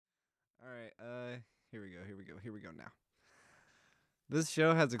right. Here we go now. This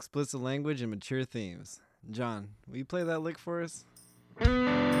show has explicit language and mature themes. John, will you play that lick for us?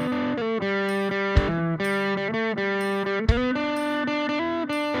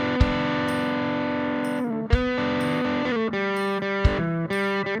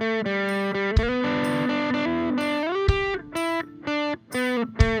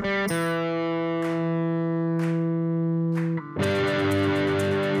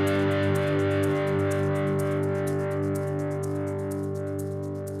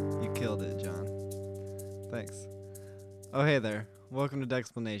 You killed it, John. Thanks. Oh, hey there. Welcome to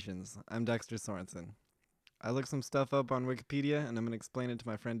Dexplanations. I'm Dexter Sorensen. I looked some stuff up on Wikipedia, and I'm going to explain it to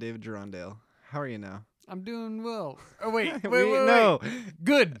my friend David Gerondale. How are you now? I'm doing well. Oh, wait. No.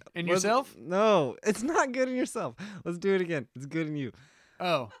 Good. And yourself? No, it's not good in yourself. Let's do it again. It's good in you.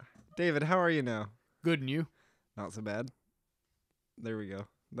 Oh, David, how are you now? good and you? Not so bad. There we go.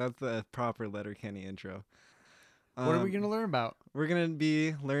 That's the proper Letterkenny intro. What are we going to learn about? We're going to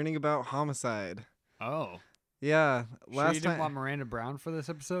be learning about homicide. Oh. Yeah, Sure you didn't want Miranda Brown for this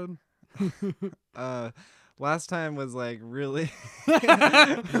episode? last time was like really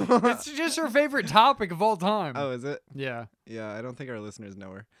It's just her favorite topic of all time. Oh, is it? Yeah. Yeah, I don't think our listeners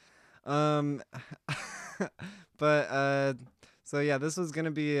know her. But so yeah, this was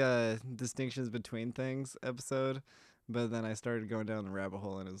gonna be a distinctions between things episode, but then I started going down the rabbit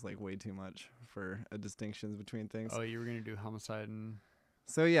hole and it was like way too much for a distinctions between things. Oh, you were going to do homicide and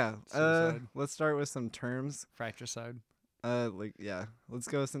So yeah, suicide. let's start with some terms. fratricide? Let's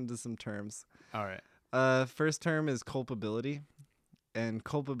go into some terms. All right. First term is culpability, and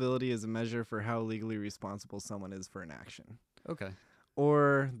culpability is a measure for how legally responsible someone is for an action, Okay.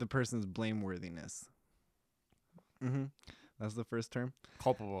 or the person's blameworthiness. That's the first term.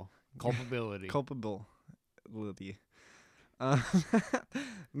 Culpable. Culpability. Culpability.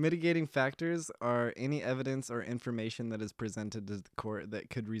 Mitigating factors are any evidence or information that is presented to the court that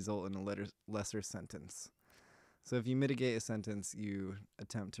could result in a lesser sentence. So if you mitigate a sentence, you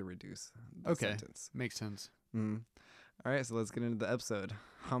attempt to reduce the Okay. sentence. Makes sense. All right, so let's get into the episode.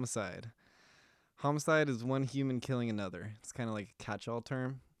 Homicide. Homicide is one human killing another. It's kind of like a catch-all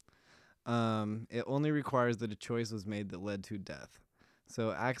term. It only requires that a choice was made that led to death.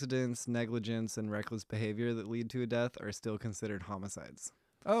 So accidents, negligence, and reckless behavior that lead to a death are still considered homicides.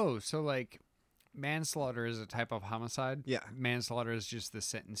 Oh, so like manslaughter is a type of homicide? Yeah. Manslaughter is just the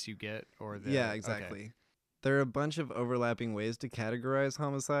sentence you get or the Yeah, okay. exactly. There are a bunch of overlapping ways to categorize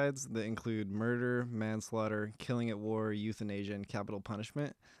homicides that include murder, manslaughter, killing at war, euthanasia, and capital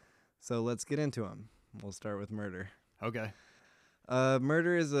punishment. So let's get into them. We'll start with murder. Okay.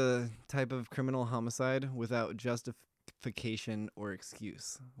 Murder is a type of criminal homicide without justification or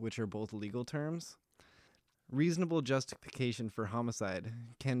excuse, which are both legal terms. Reasonable justification for homicide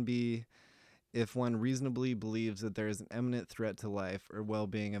can be if one reasonably believes that there is an imminent threat to life or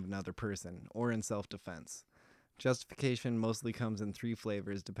well-being of another person, or in self-defense. Justification mostly comes in three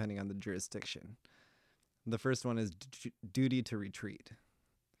flavors depending on the jurisdiction. The first one is duty to retreat.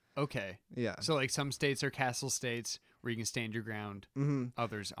 Okay. Yeah. So like some states are castle states where you can stand your ground.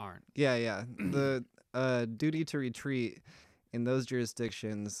 Others aren't. Yeah. The duty to retreat in those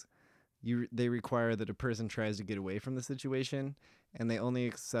jurisdictions, they require that a person tries to get away from the situation, and they only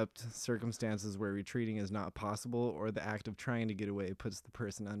accept circumstances where retreating is not possible or the act of trying to get away puts the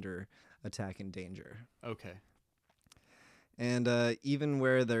person under attack and danger. Okay. And even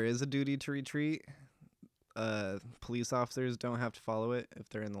where there is a duty to retreat, police officers don't have to follow it if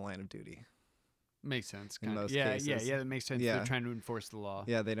they're in the line of duty. Makes sense. In most Yeah, cases. that makes sense. Yeah. They're trying to enforce the law.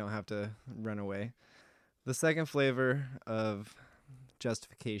 Yeah, they don't have to run away. The second flavor of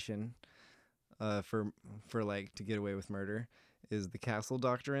justification for like to get away with murder is the Castle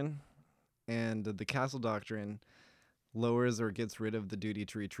Doctrine. And the Castle Doctrine lowers or gets rid of the duty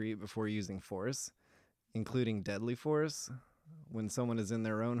to retreat before using force, including deadly force, when someone is in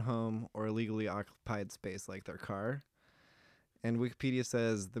their own home or illegally occupied space like their car. And Wikipedia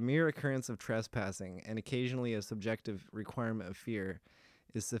says, the mere occurrence of trespassing and occasionally a subjective requirement of fear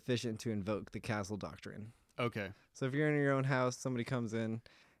is sufficient to invoke the Castle Doctrine. Okay. So if you're in your own house, somebody comes in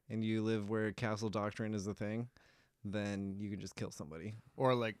and you live where Castle Doctrine is a thing, then you can just kill somebody.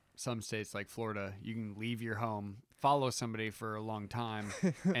 Or like some states like Florida, you can leave your home, follow somebody for a long time,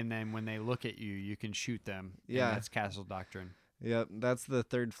 and then when they look at you, you can shoot them. Yeah. And that's Castle Doctrine. Yep, that's the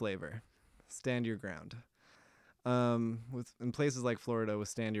third flavor. Stand your ground. In places like Florida with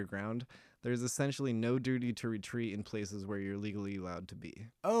stand your ground, there's essentially no duty to retreat in places where you're legally allowed to be.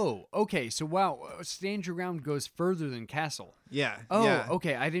 Oh, okay. So wow, stand your ground goes further than castle. Yeah. Oh, yeah.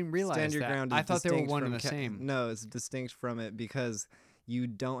 okay. I didn't realize Stand your that. ground is I thought they were distinct one and from the same. No, it's distinct from it because you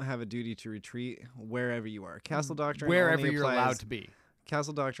don't have a duty to retreat wherever you are. Castle doctrine Wherever only you're applies, allowed to be.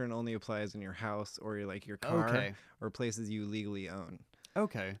 Castle doctrine only applies in your house or your car Okay. or places you legally own.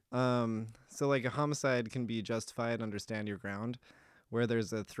 Okay. So like a homicide can be justified under stand your ground, where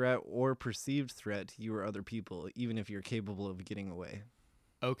there's a threat or perceived threat to you or other people, even if you're capable of getting away.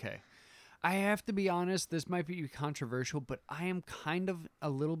 Okay. I have to be honest, this might be controversial, but I am kind of a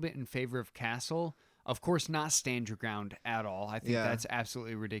little bit in favor of castle. Of course, not stand your ground at all. I think Yeah. that's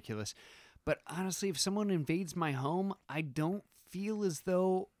absolutely ridiculous. But honestly, if someone invades my home, I don't feel as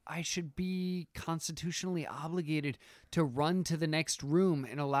though I should be constitutionally obligated to run to the next room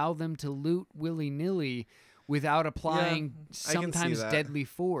and allow them to loot willy-nilly without applying I can see sometimes that. deadly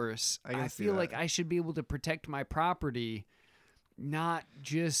force. I can see feel like that. I should be able to protect my property, not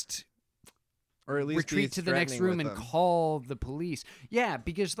just Or at least be retreat to the next threatening room with and them. call the police. Yeah,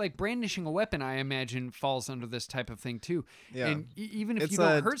 because like brandishing a weapon, I imagine falls under this type of thing too. Yeah. And even if It's you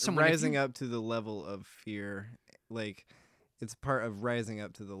don't hurt someone, if rising you- up to the level of fear. Like, it's part of rising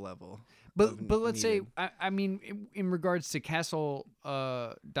up to the level. But of let's needed. say, I mean, in regards to castle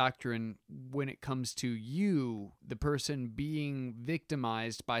doctrine, when it comes to you, the person being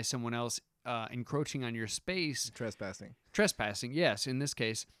victimized by someone else encroaching on your space, Trespassing. yes, in this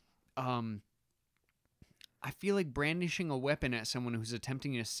case, I feel like brandishing a weapon at someone who's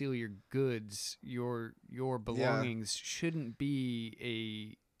attempting to steal your goods, your belongings, shouldn't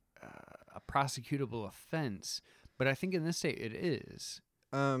be a prosecutable offense. But I think in this state it is.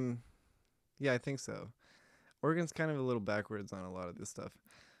 Yeah, I think so. Oregon's kind of a little backwards on a lot of this stuff.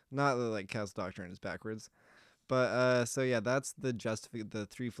 Not that like Castle Doctrine is backwards, but so yeah, that's the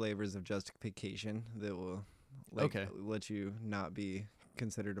three flavors of justification that will let you not be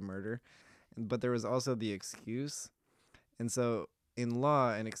considered a murder. But there was also the excuse, and so in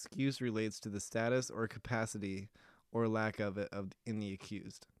law, an excuse relates to the status or capacity or lack of it in the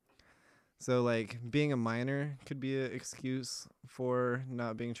accused. So, like, being a minor could be an excuse for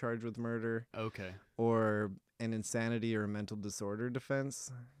not being charged with murder, Okay. or an insanity or a mental disorder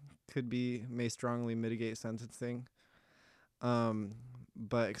defense may strongly mitigate sentencing.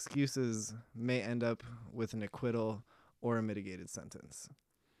 But excuses may end up with an acquittal or a mitigated sentence.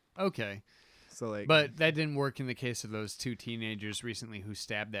 Okay. So, like, But that didn't work in the case of those two teenagers recently who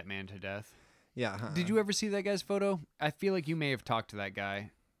stabbed that man to death. yeah. Did you ever see that guy's photo? I feel like you may have talked to that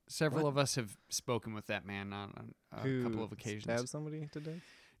guy. Several What? of us have spoken with that man on a couple of occasions. Stab somebody to death?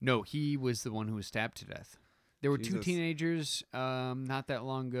 No, he was the one who was stabbed to death. There were two Jesus. teenagers not that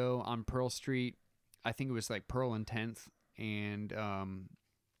long ago on Pearl Street. I think it was like Pearl and 10th. And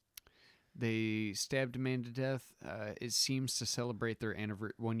they stabbed a man to death. It seems to celebrate their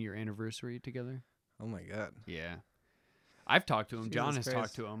 1-year anniversary together. Oh my God. Yeah. I've talked to him. John has Jesus talked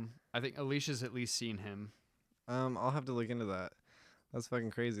Christ. to him. I think Alicia's at least seen him. I'll have to look into that. That's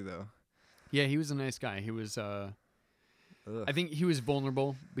fucking crazy though. Yeah, he was a nice guy. He was Ugh. I think he was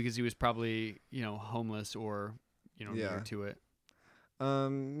vulnerable because he was probably, homeless or, Yeah. near to it.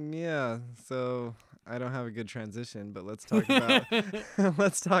 Yeah. So I don't have a good transition, but let's talk about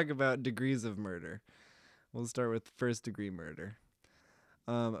let's talk about degrees of murder. We'll start with first degree murder.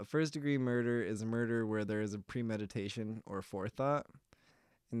 A first degree murder is a murder where there is a premeditation or forethought.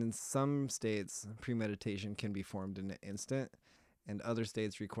 And in some states, premeditation can be formed in an instant, and other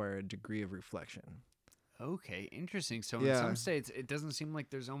states require a degree of reflection. Okay, interesting. So in Yeah. some states, it doesn't seem like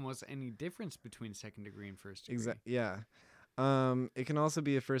there's almost any difference between second degree and first degree. Yeah. It can also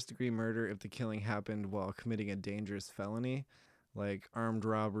be a first degree murder if the killing happened while committing a dangerous felony, like armed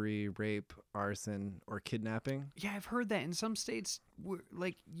robbery, rape, arson, or kidnapping. Yeah, I've heard that in some states,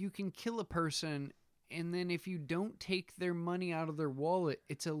 like you can kill a person, and then if you don't take their money out of their wallet,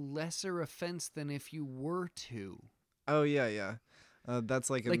 it's a lesser offense than if you were to. Oh yeah. That's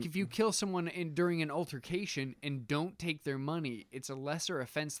like If you kill someone during an altercation and don't take their money, it's a lesser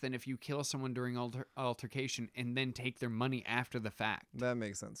offense than if you kill someone during altercation and then take their money after the fact. that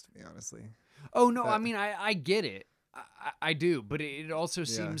makes sense to me, honestly. Oh, no, I mean, I get it. I do, but it also Yeah.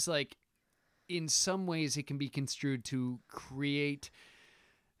 seems like in some ways it can be construed to create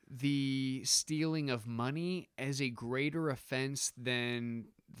the stealing of money as a greater offense than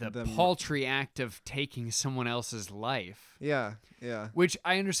the paltry act of taking someone else's life. Yeah. Which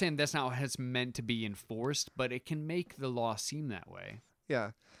I understand that's not how it's meant to be enforced, but it can make the law seem that way.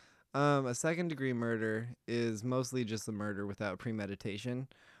 Yeah. A second degree murder is mostly just a murder without premeditation,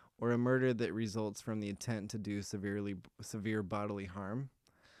 or a murder that results from the intent to do severe bodily harm,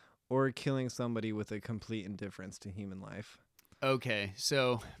 or killing somebody with a complete indifference to human life. Okay,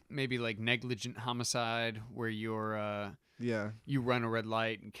 so maybe like negligent homicide where you're Yeah. you run a red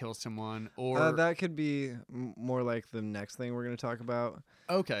light and kill someone, or That could be more like the next thing we're going to talk about,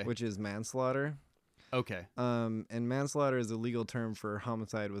 okay, which is manslaughter. okay. And manslaughter is a legal term for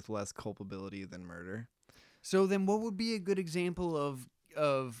homicide with less culpability than murder. So then, what would be a good example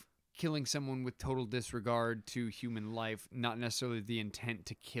of killing someone with total disregard to human life, not necessarily the intent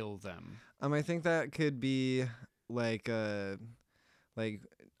to kill them? I think that could be like like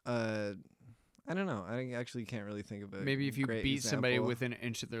uh I don't know. I actually can't really think of a Maybe if you great beat somebody example. within an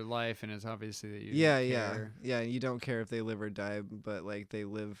inch of their life, and it's obviously that you Yeah, didn't yeah, care. yeah. You don't care if they live or die, but like they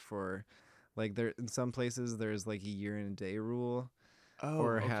live for, like there in some places there's like a year and a day rule, Oh,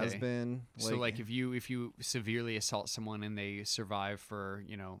 or has okay. been. So like if you severely assault someone and they survive for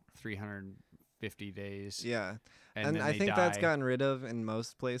 350 days Yeah, and and then I they think that's die. gotten rid of in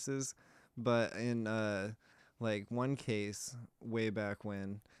most places, but in like one case way back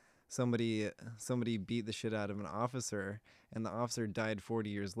when somebody beat the shit out of an officer, and the officer died 40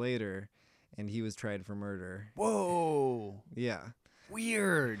 years later, and he was tried for murder. Whoa, Yeah.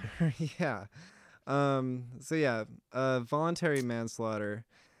 weird. Yeah. So yeah, voluntary manslaughter.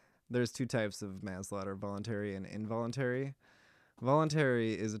 There's two types of manslaughter: voluntary and involuntary.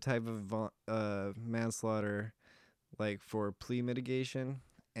 Voluntary is a type of manslaughter, like for plea mitigation,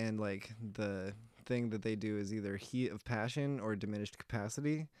 and like the thing that they do is either heat of passion or diminished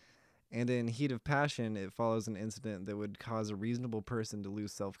capacity. And in heat of passion, it follows an incident that would cause a reasonable person to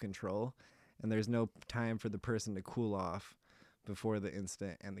lose self-control, and there's no time for the person to cool off before the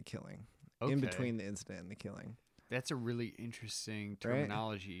incident and the killing. In Okay. between the incident and the killing, That's a really interesting right?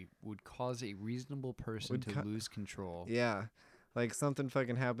 terminology. Would cause a reasonable person Would to co- lose control. yeah, like something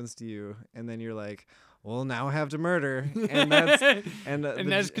fucking happens to you, and then you're like, well, now I have to murder, and that's and and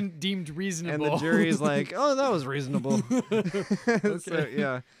that's deemed and the reasonable. jury's like, oh, that was reasonable. So Okay.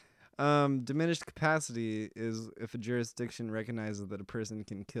 yeah. Diminished capacity is if a jurisdiction recognizes that a person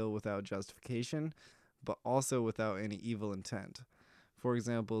can kill without justification, but also without any evil intent. For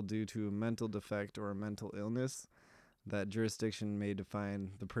example, due to a mental defect or a mental illness, that jurisdiction may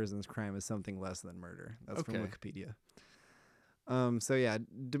define the person's crime as something less than murder. That's from Okay. Wikipedia. So yeah,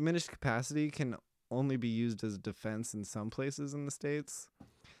 diminished capacity can only be used as defense in some places in the states,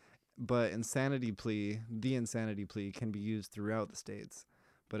 but the insanity plea can be used throughout the states,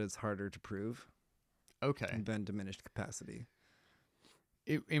 but it's harder to prove Okay. than diminished capacity.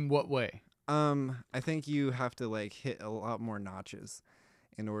 In what way? I think you have to like hit a lot more notches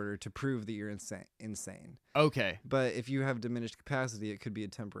in order to prove that you're insane. Okay. But if you have diminished capacity, it could be a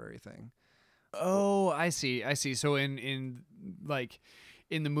temporary thing. Oh, I see. I see. So in like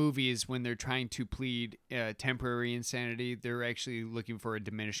in the movies when they're trying to plead temporary insanity, they're actually looking for a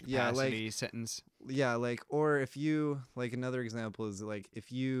diminished Yeah, capacity sentence. Yeah, like, or if you, like, another example is like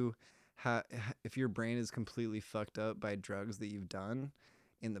if you if your brain is completely fucked up by drugs that you've done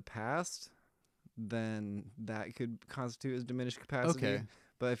in the past, then that could constitute as diminished capacity. Okay.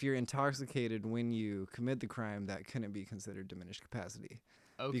 But if you're intoxicated when you commit the crime, that couldn't be considered diminished capacity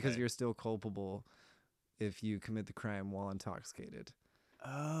because Okay. you're still culpable if you commit the crime while intoxicated.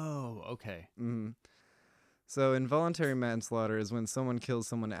 Oh, okay. Mm. So involuntary manslaughter is when someone kills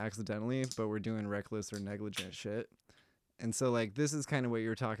someone accidentally, but we're doing reckless or negligent shit. And so like this is kind of what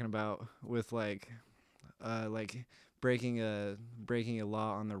you're talking about with like breaking a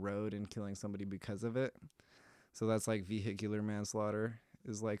law on the road and killing somebody because of it. So that's like vehicular manslaughter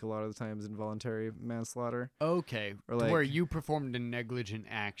is like a lot of the times involuntary manslaughter, Okay. or To where like you performed a negligent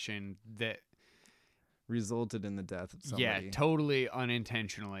action that resulted in the death of somebody. yeah, totally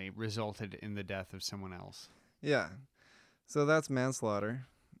unintentionally resulted in the death of someone else. Yeah. So that's manslaughter.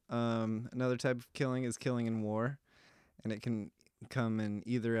 Another type of killing is killing in war, and it can come in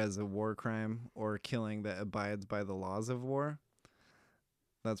either as a war crime or killing that abides by the laws of war.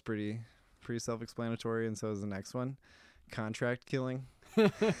 That's pretty self-explanatory, and so is the next one, contract killing.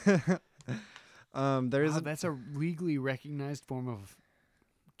 There's Wow, that's a legally recognized form of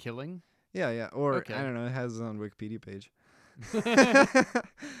killing. yeah, or Okay. I don't know, it has its own Wikipedia page.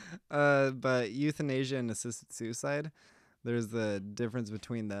 But euthanasia and assisted suicide, there's the difference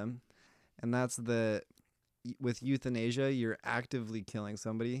between them, and that's with euthanasia, you're actively killing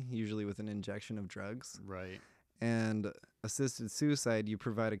somebody, usually with an injection of drugs. Right. And assisted suicide, you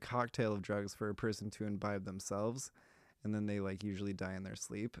provide a cocktail of drugs for a person to imbibe themselves, and then they like usually die in their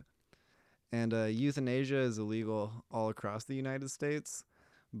sleep. And euthanasia is illegal all across the United States,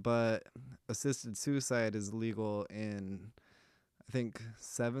 but assisted suicide is legal in, I think,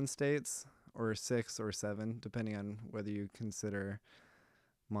 7 states, or 6 or 7, depending on whether you consider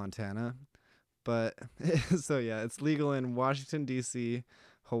Montana. But so yeah, it's legal in Washington, D.C.,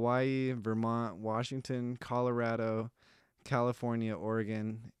 Hawaii, Vermont, Washington, Colorado, California,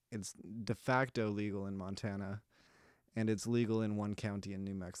 Oregon. It's de facto legal in Montana, and it's legal in one county in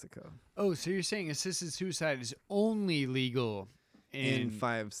New Mexico. Oh, so you're saying assisted suicide is only legal in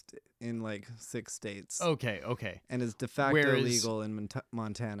In like 6 states. Okay, okay. And it's de facto Whereas- legal in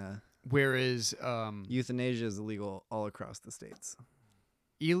Montana. Whereas Euthanasia is illegal all across the states.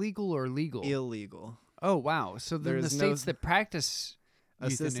 illegal or legal? Illegal. Oh, wow. So then the There's no states that practice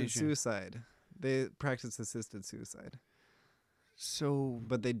Assisted euthanasia. suicide. They practice assisted suicide, So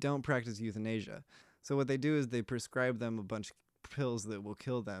but they don't practice euthanasia. So what they do is they prescribe them a bunch of pills that will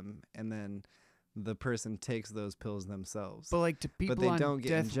kill them, and then the person takes those pills themselves. but like to people they on don't get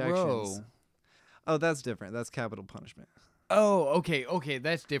death injections. row. Oh, that's different. That's capital punishment. Oh, okay,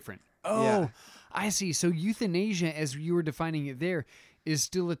 that's different. Oh, Yeah. I see. So euthanasia, as you were defining it there, is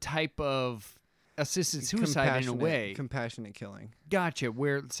still a type of assisted suicide in a way. Compassionate killing. Gotcha.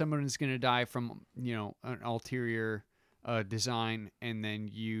 Where someone is going to die from, an ulterior design, and then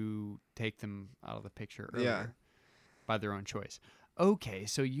you take them out of the picture earlier Yeah. by their own choice. Okay,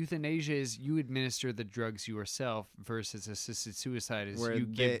 so euthanasia is you administer the drugs yourself versus assisted suicide is Where you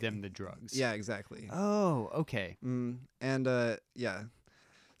they- give them the drugs. Yeah, exactly. Oh, okay. Yeah.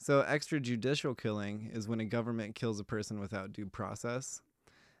 So extrajudicial killing is when a government kills a person without due process.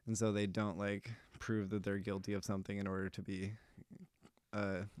 And so they don't like prove that they're guilty of something in order to be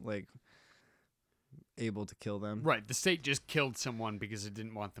like able to kill them. Right. The state just killed someone because it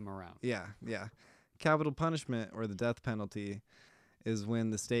didn't want them around. Yeah, yeah. Capital punishment or the death penalty is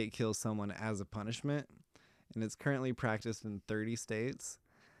when the state kills someone as a punishment, and it's currently practiced in 30 states.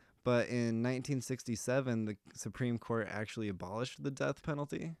 But in 1967, the Supreme Court actually abolished the death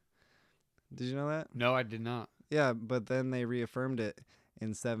penalty. Did you know that? No, I did not. Yeah, but then they reaffirmed it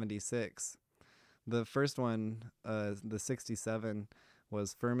in 76. The first one, the 67,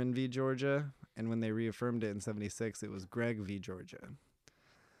 was Furman v. Georgia, and when they reaffirmed it in 76, it was Gregg v. Georgia.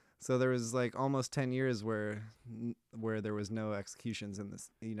 So there was like almost 10 years where there was no executions in the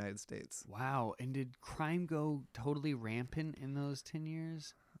United States. Wow. And did crime go totally rampant in those 10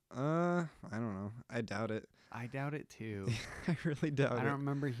 years? I don't know. I doubt it. I doubt it too. I really doubt I it. don't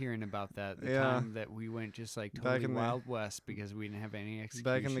remember hearing about that. The Yeah. time that we went just like Back totally in the- Wild West because we didn't have any executions.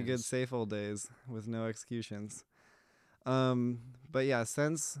 Back in the good safe old days with no executions. But yeah,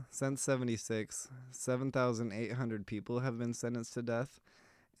 since 76, 7,800 people have been sentenced to death,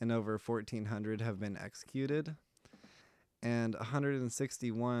 and over 1,400 have been executed. And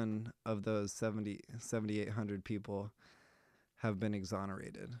 161 of those 7,800 people have been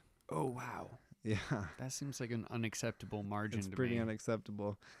exonerated. Oh, wow. Yeah, That seems like an unacceptable margin it's to pretty me.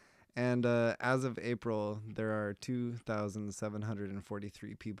 unacceptable. And as of April, there are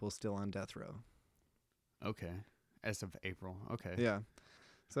 2,743 people still on death row. Okay. As of April. Okay. Yeah.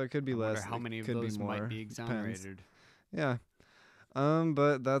 So it could be I less. wonder how it many of could those more. might be Depends. exonerated. Yeah.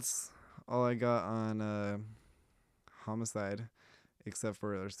 But that's all I got on homicide, except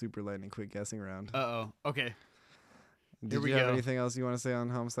for our super lightning quick guessing round. Uh-oh. Okay. Did here we you have go. anything else you want to say on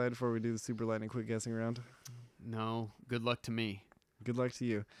homicide before we do the super lightning quick guessing round? No. Good luck to me. Good luck to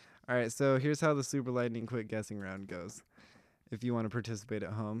you. All right, so here's how the super lightning quick guessing round goes. If you want to participate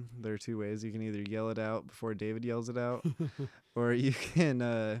at home, there are 2 ways. You can either yell it out before David yells it out, or you can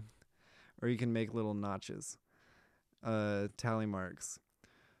make little notches, tally marks.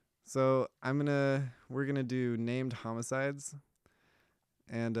 So we're gonna do named homicides,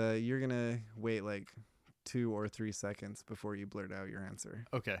 and you're gonna wait like 2 or 3 seconds before you blurt out your answer.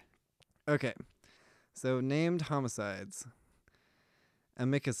 Okay. Okay, so named homicides.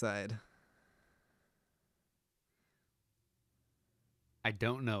 Amicicide. I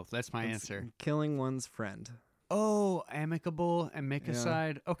don't know. That's my It's answer. Killing one's friend. Oh, amicable,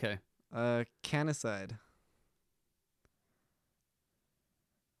 amicicide. Okay. Canicide.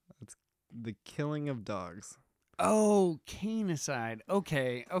 That's the killing of dogs. Oh, canicide.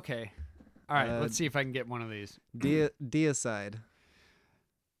 Okay. All right, Uh, let's see if I can get one of these. Deicide.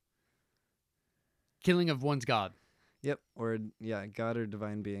 Killing of one's god. Yep, or yeah, God or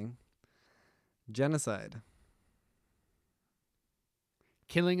divine being. Genocide.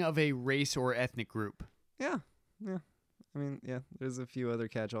 Killing of a race or ethnic group. Yeah. I mean, yeah, there's a few other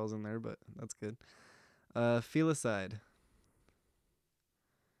catch-alls in there, but that's good. Felicide.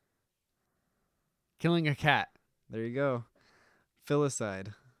 Killing a cat. There you go.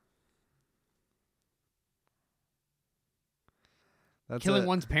 Filicide. That's Killing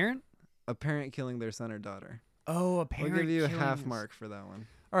one's parent? a parent killing their son or daughter. Oh, a We'll parent. give you a killing half his- mark for that one.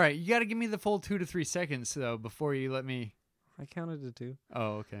 All right, you got to give me the full 2 to 3 seconds though before you let me. I counted to 2.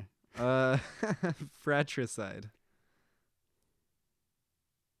 Oh, okay. Fratricide.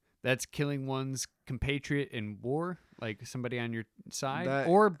 That's killing one's compatriot in war, like somebody on your side, That-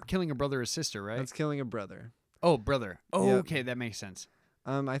 or killing a brother or sister, right? That's killing a brother. Oh, brother. Oh, Yep. okay, that makes sense.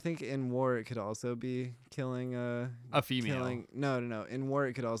 I think in war it could also be killing A female. No. In war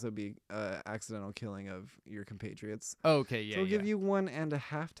it could also be accidental killing of your compatriots. Okay, yeah, So we'll yeah. give you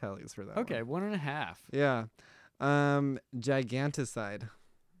 1.5 tallies for that. Okay, one. 1.5. Yeah. Giganticide.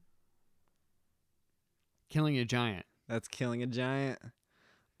 Killing a giant. That's killing a giant.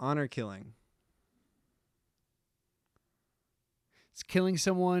 Honor killing. It's killing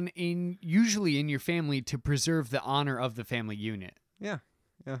someone usually in your family to preserve the honor of the family unit. Yeah.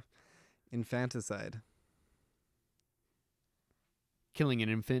 Infanticide. Killing an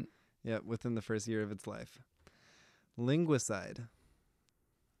infant. Yep, within the first year of its life. Linguicide.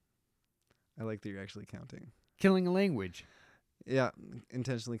 I like that you're actually counting. Killing a language. Yeah,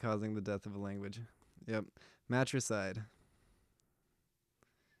 intentionally causing the death of a language. Yep. Matricide.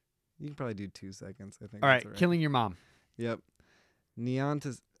 You can probably do 2 seconds, I think. All that's right, killing your mom. Yep.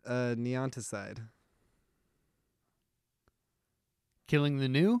 Neonticide. Killing the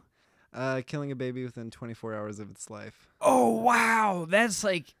new. Killing a baby within 24 hours of its life. Oh, wow. That's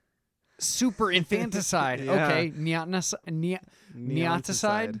like super infanticide. Yeah. Okay. Neoticide.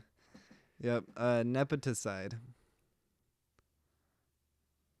 Yep. Nepoticide.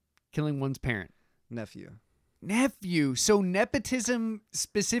 Killing one's parent. Nephew. Nephew. So nepotism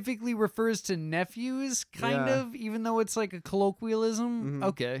specifically refers to nephews, kind Yeah. of, even though it's like a colloquialism. Mhm.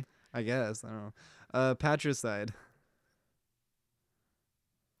 Okay. I guess. I don't know. Patricide.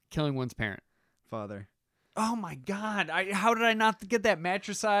 Killing one's parent. Father. Oh my God. How did I not get that?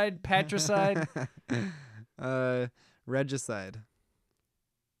 Matricide, patricide. Regicide.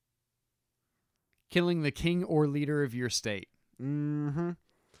 Killing the king or leader of your state. Mm-hmm.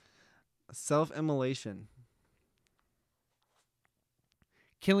 Self-immolation.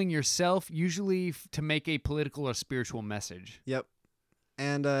 Killing yourself, usually to make a political or spiritual message. Yep.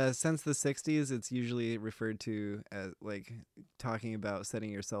 And since the 60s, it's usually referred to as like talking about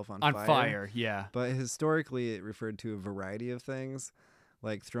setting yourself on fire. Yeah. But historically, it referred to a variety of things,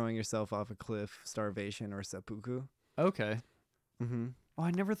 like throwing yourself off a cliff, starvation, or seppuku. Okay. Mm-hmm. Oh,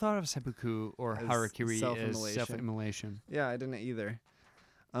 I never thought of seppuku or As harakiri as self-immolation. self-immolation. Yeah, I didn't either.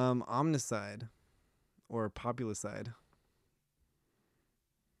 Omnicide, or populicide.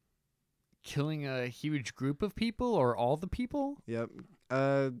 Killing a huge group of people or all the people? Yep.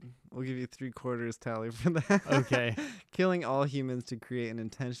 We'll give you 3/4 tally for that. Okay. Killing all humans to create an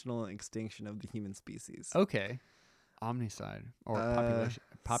intentional extinction of the human species. Okay. Omnicide or population.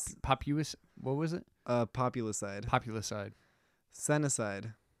 Populous. What was it? Populicide. Populicide.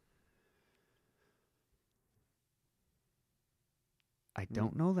 Senicide. I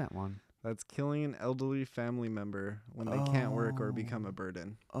don't know that one. That's killing an elderly family member when they can't work or become a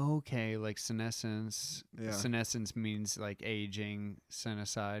burden. Okay, like senescence. Yeah. Senescence means like aging.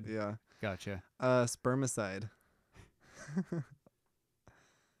 Senicide. Yeah. Gotcha. Spermicide.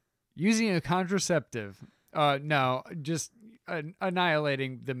 Using a contraceptive. No, just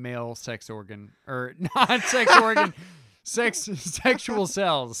annihilating the male sex organ or not sex organ, sexual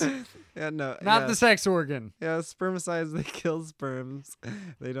cells, Yeah, no. not yeah. the sex organ. Yeah, spermicides, they kill sperms.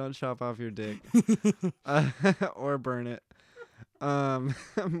 They don't chop off your dick or burn it.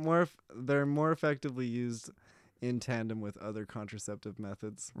 They're more effectively used in tandem with other contraceptive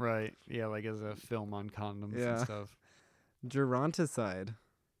methods. Right. Yeah, like as a film on condoms Yeah. and stuff. Geronticide.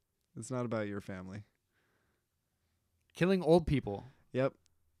 It's not about your family. Killing old people. Yep.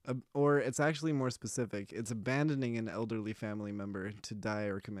 Or it's actually more specific. It's abandoning an elderly family member to die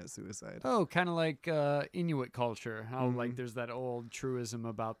or commit suicide. Oh, kind of like Inuit culture. How like Mhm. there's that old truism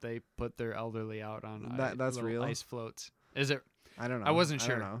about they put their elderly out on That's little real? ice floats. Is it? I don't know. I wasn't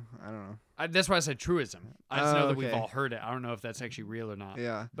sure. I don't know. That's why I said truism. I just know that we've okay. all heard it. I don't know if that's actually real or not.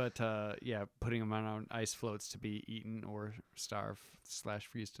 Yeah. But yeah, putting them on ice floats to be eaten or starve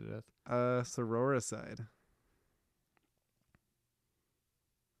 / freeze to death. Sororicide.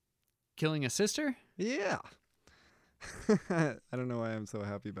 Killing a sister? Yeah. I don't know why I'm so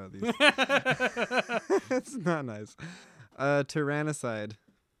happy about these. It's not nice. Tyrannicide.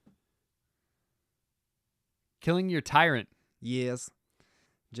 Killing your tyrant. Yes.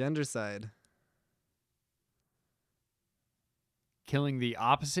 Gendercide. Killing the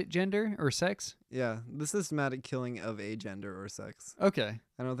opposite gender or sex? Yeah, the systematic killing of a gender or sex. Okay.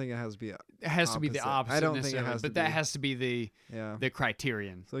 I don't think it has to be. It has to be the Opposite. opposite. I don't think it necessarily, has to but that be. has to be Yeah. the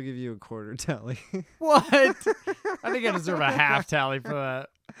criterion. So I'll give you a 1/4 tally. What? I think I deserve a half tally for that.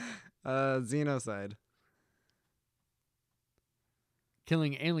 Xenocide.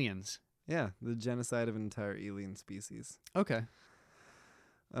 Killing aliens. Yeah, the genocide of an entire alien species. Okay.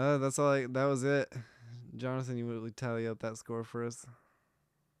 That's all. That was it. Jonathan, you would tally up that score for us.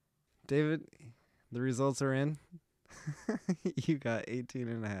 David, the results are in. You got 18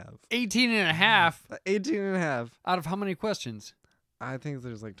 and a half. 18 and a half 18 and a half. out of how many questions? I think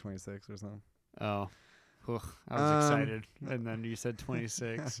there's like 26 or something. Oh, Ugh, I was excited, and then you said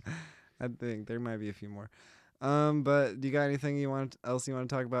 26. I think there might be a few more. But do you got anything else you want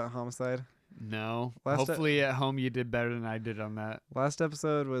to talk about Homicide? No. Last Hopefully at home you did better than I did on that. Last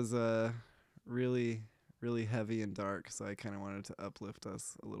episode was really, really heavy and dark, so I kind of wanted to uplift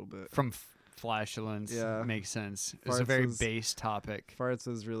us a little bit. From Flashlands, Yeah. makes sense. It's a Farts very was- base topic. Farts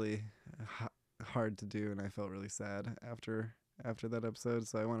was really hard to do, and I felt really sad after that episode,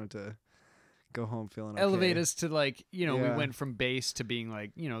 so I wanted to go home feeling okay. Elevate us to we Yeah. went from base to being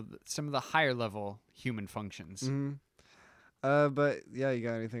some of the higher level human functions. Mm-hmm. But yeah, you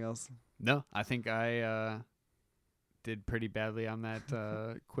got anything else? No, I think I did pretty badly on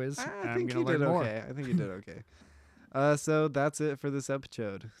that quiz. I and I'm think gonna you learn did more. okay. I think you did okay. So that's it for this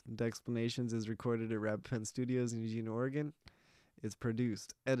episode. Dexplanations is recorded at Rabbit Pen Studios in Eugene, Oregon. It's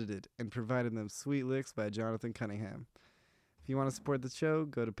produced, edited, and provided them sweet licks by Jonathan Cunningham. If you want to support the show,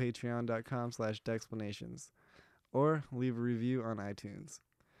 go to patreon.com/Dexplanations or leave a review on iTunes.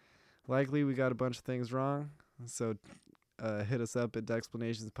 Likely we got a bunch of things wrong, so hit us up at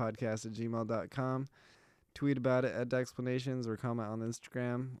dexplanationspodcast@gmail.com. Tweet about it at Dexplanations or comment on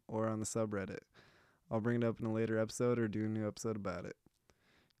Instagram or on the subreddit. I'll bring it up in a later episode or do a new episode about it.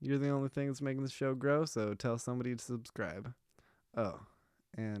 You're the only thing that's making the show grow, so tell somebody to subscribe. Oh,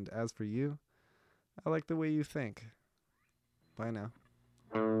 and as for you, I like the way you think. Bye now.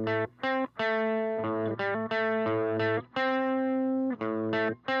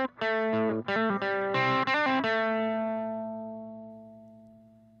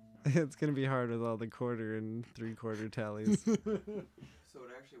 It's going to be hard with all the quarter and 3/4 tallies. So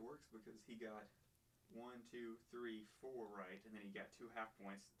it actually works because he got 1, 2, 3, 4 right, and then he got 2 half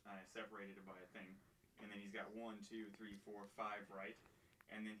points separated by a thing, and then he's got 1, 2, 3, 4, 5 right,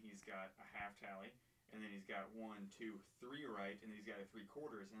 and then he's got a half tally, and then he's got 1, 2, 3 right, and then he's got a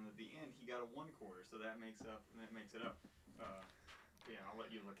 3/4, and at the end he got a 1/4, so that makes it up. Yeah, I'll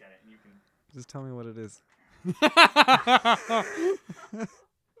let you look at it, and you can. Just tell me what it is.